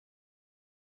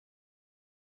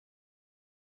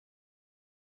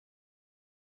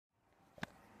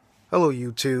Hello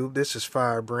YouTube, this is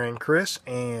Firebrand Chris,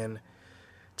 and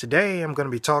today I'm going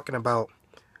to be talking about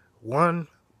one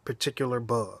particular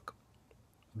bug,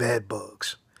 bed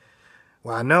bugs.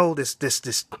 Well, I know just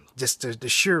the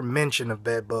sheer mention of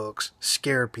bed bugs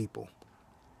scare people.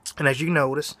 And as you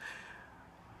notice,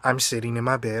 I'm sitting in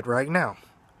my bed right now.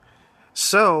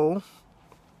 So,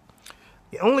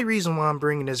 the only reason why I'm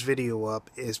bringing this video up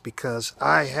is because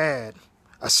I had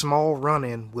a small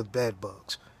run-in with bed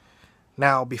bugs.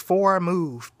 Now, before I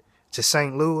moved to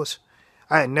St. Louis,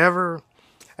 I had never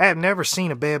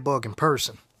seen a bed bug in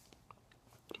person.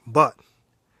 But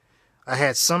I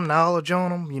had some knowledge on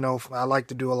them. You know, I like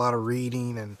to do a lot of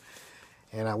reading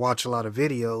and I watch a lot of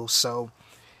videos. So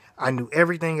I knew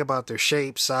everything about their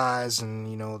shape, size, and,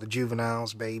 you know, the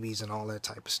juveniles, babies, and all that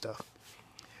type of stuff.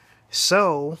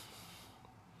 So,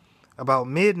 about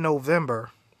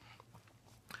mid-November,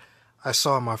 I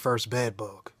saw my first bed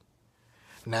bug.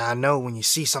 Now, I know when you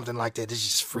see something like that, it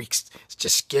just freaks, it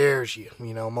just scares you.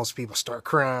 You know, most people start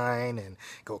crying and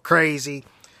go crazy.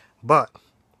 But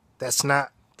that's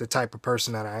not the type of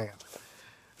person that I am.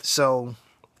 So,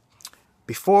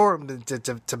 before, to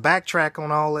backtrack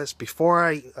on all this,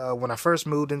 before when I first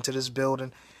moved into this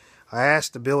building, I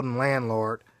asked the building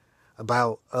landlord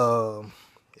about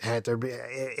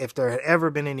if there had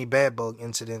ever been any bed bug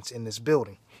incidents in this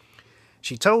building.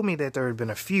 She told me that there had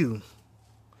been a few.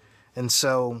 And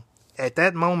so, at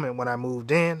that moment when I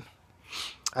moved in,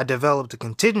 I developed a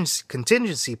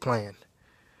contingency plan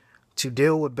to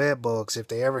deal with bed bugs if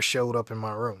they ever showed up in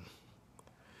my room.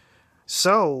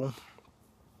 So,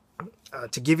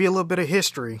 to give you a little bit of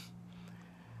history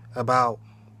about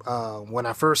when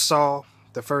I first saw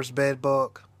the first bed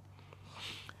bug,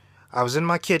 I was in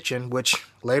my kitchen, which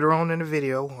later on in the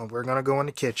video, we're going to go in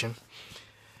the kitchen,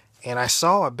 and I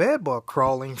saw a bed bug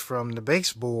crawling from the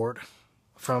baseboard,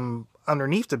 from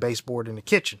underneath the baseboard in the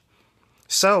kitchen.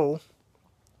 So,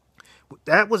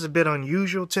 that was a bit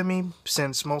unusual to me,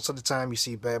 since most of the time you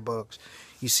see bed bugs,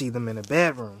 you see them in a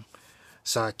bedroom.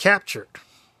 So I captured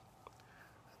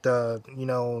the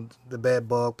bed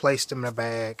bug, placed him in a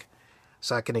bag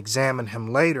so I can examine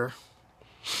him later.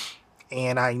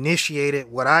 And I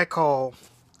initiated what I call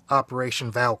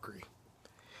Operation Valkyrie.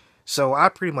 So I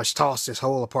pretty much tossed this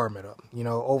whole apartment up. You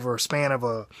know, over a span of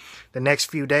the next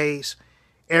few days,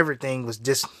 everything was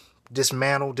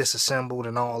dismantled, disassembled,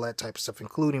 and all that type of stuff,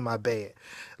 including my bed.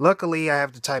 Luckily, I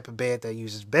have the type of bed that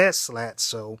uses bed slats,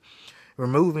 so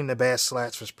removing the bed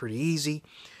slats was pretty easy.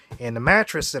 And the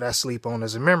mattress that I sleep on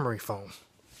is a memory foam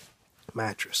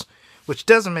mattress, which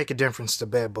doesn't make a difference to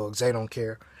bed bugs. They don't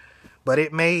care. But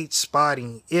it made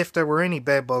spotting, if there were any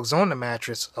bed bugs on the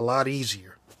mattress, a lot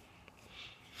easier.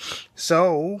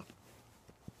 So,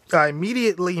 I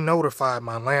immediately notified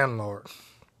my landlord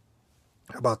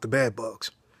about the bed bugs,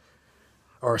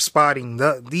 or spotting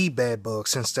the bed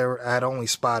bugs, since I'd only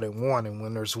spotted one, and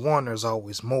when there's one, there's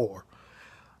always more.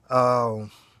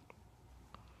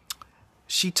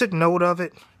 She took note of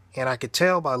it, and I could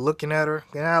tell by looking at her,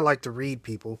 and I like to read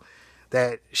people,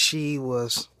 that she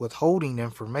was withholding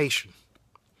information.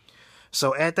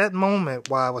 So at that moment,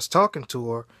 while I was talking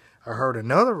to her, I heard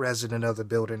another resident of the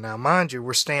building. Now, mind you,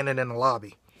 we're standing in the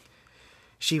lobby.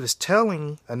 She was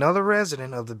telling another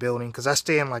resident of the building, because I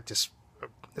stay in like this,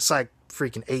 it's like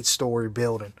freaking 8-story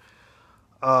building,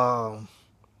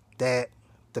 that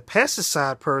the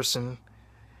pesticide person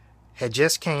had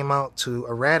just came out to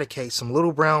eradicate some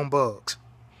little brown bugs.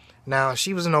 Now,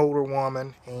 she was an older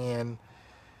woman, and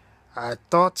I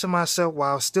thought to myself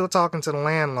while I was still talking to the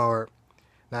landlord,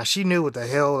 now she knew what the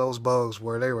hell those bugs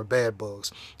were. They were bed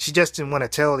bugs. She just didn't want to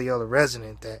tell the other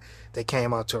resident that they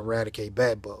came out to eradicate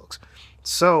bed bugs.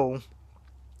 So,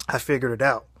 I figured it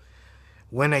out.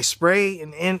 When they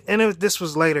sprayed, this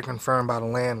was later confirmed by the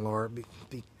landlord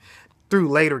through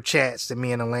later chats that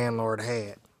me and the landlord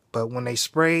had. But when they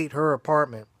sprayed her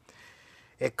apartment,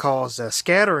 it caused a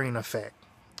scattering effect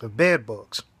of bed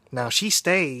bugs. Now, she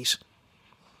stays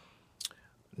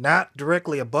not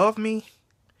directly above me,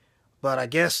 but I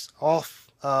guess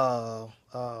off.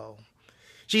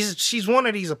 She's one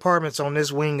of these apartments on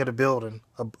this wing of the building,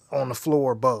 on the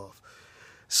floor above.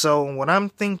 So what I'm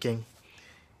thinking,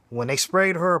 when they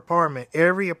sprayed her apartment,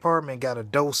 every apartment got a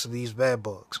dose of these bed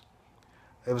bugs.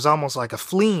 It was almost like a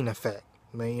fleeing effect.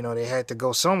 I mean, you know, they had to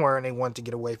go somewhere and they wanted to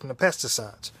get away from the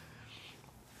pesticides.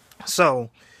 So,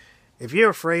 if you're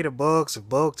afraid of bugs, if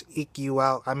bugs ick you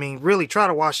out, I mean, really try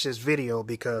to watch this video,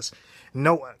 because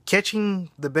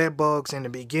catching the bed bugs in the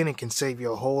beginning can save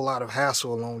you a whole lot of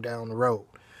hassle along down the road.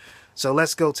 So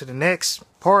let's go to the next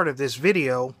part of this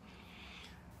video,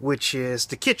 which is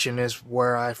the kitchen, is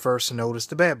where I first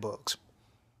noticed the bed bugs.